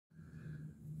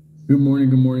Good morning,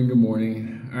 good morning, good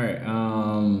morning. All right,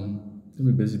 I've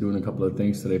been busy doing a couple of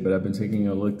things today, but I've been taking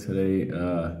a look today,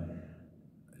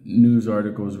 news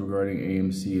articles regarding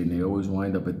AMC, and they always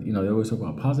wind up at, they always talk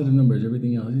about positive numbers,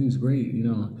 everything else, everything's great,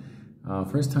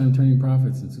 first time turning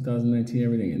profits in 2019,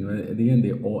 everything, and at the end,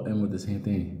 they all end with the same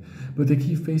thing. But they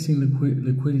keep facing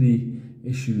liquidity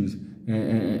issues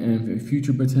and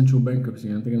future potential bankruptcy,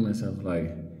 and I'm thinking to myself,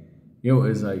 like,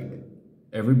 it's like,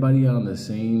 everybody on the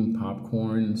same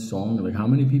popcorn song. Like, how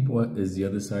many people is the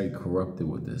other side corrupted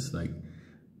with this? Like,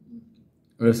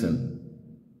 listen,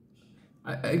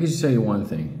 I can just tell you one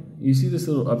thing. You see this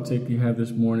little uptick you had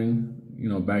this morning,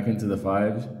 back into the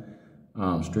fives,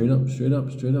 straight up, straight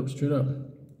up, straight up, straight up.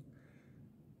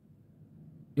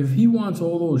 If he wants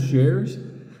all those shares,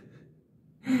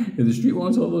 if the street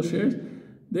wants all those shares,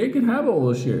 they can have all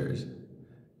those shares.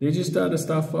 They just got to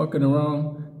stop fucking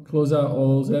around, close out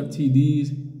all those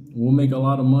FTDs. We'll make a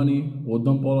lot of money. We'll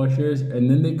dump all our shares, and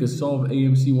then they could solve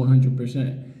AMC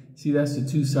 100%. See, that's the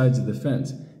two sides of the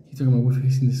fence. He's talking about, we're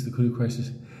facing this liquidity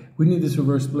crisis. We need this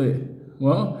reverse split.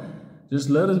 Well, just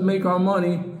let us make our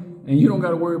money, and you don't got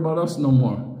to worry about us no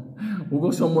more. We'll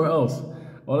go somewhere else.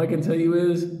 All I can tell you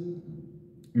is,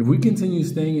 if we continue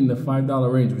staying in the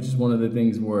 $5 range, which is one of the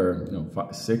things where,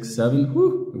 5, 6, 7,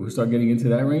 if we start getting into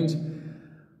that range,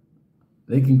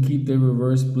 they can keep their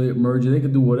reverse split merger. They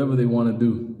can do whatever they want to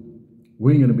do.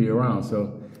 We ain't going to be around.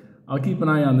 So I'll keep an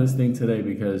eye on this thing today,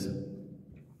 because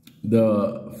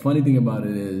the funny thing about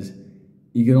it is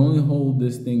you can only hold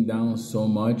this thing down so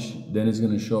much. Then it's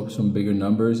going to show up some bigger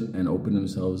numbers and open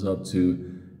themselves up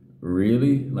to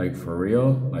really, like, for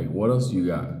real, like, what else do you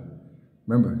got?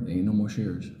 Remember, there ain't no more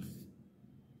shares.